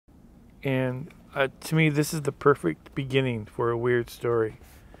And to me, this is the perfect beginning for a weird story.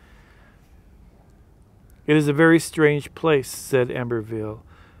 "It is a very strange place," said Amberville,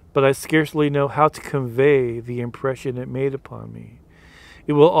 "but I scarcely know how to convey the impression it made upon me.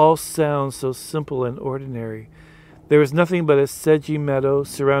 It will all sound so simple and ordinary. There is nothing but a sedgy meadow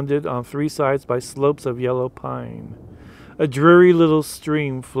surrounded on three sides by slopes of yellow pine. A dreary little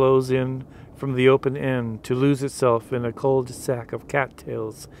stream flows in from the open end to lose itself in a cul-de-sac of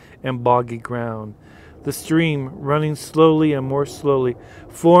cattails and boggy ground. The stream, running slowly and more slowly,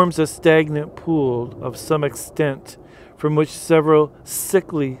 forms a stagnant pool of some extent from which several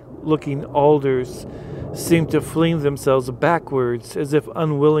sickly-looking alders seem to fling themselves backwards as if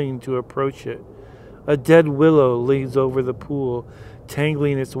unwilling to approach it. A dead willow leans over the pool,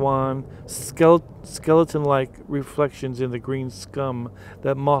 tangling its wan, skeleton-like reflections in the green scum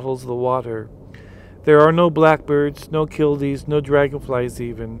that mottles the water. There are no blackbirds, no kildees, no dragonflies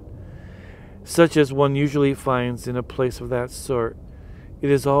even, such as one usually finds in a place of that sort. It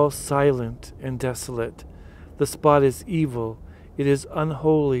is all silent and desolate. The spot is evil. It is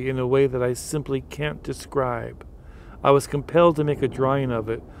unholy in a way that I simply can't describe. I was compelled to make a drawing of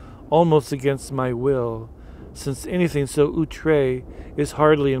it, almost against my will, since anything so outré is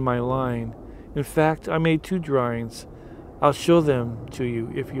hardly in my line. In fact, I made 2 drawings. I'll show them to you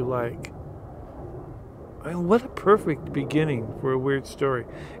if you like." I mean, what a perfect beginning for a weird story.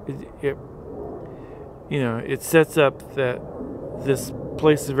 It sets up that this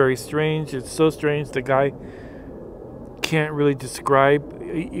place is very strange. It's so strange the guy can't really describe,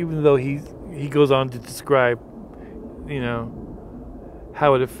 even though he goes on to describe,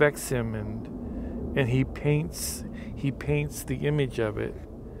 how it affects him, and he paints the image of it.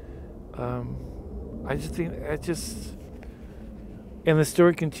 I just think and the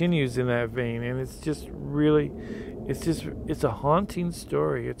story continues in that vein, and it's a haunting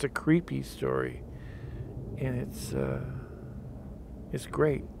story. It's a creepy story, and it's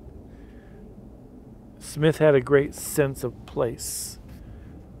great. Smith had a great sense of place,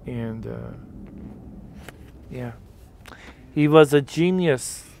 and yeah, he was a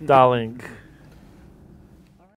genius, darling.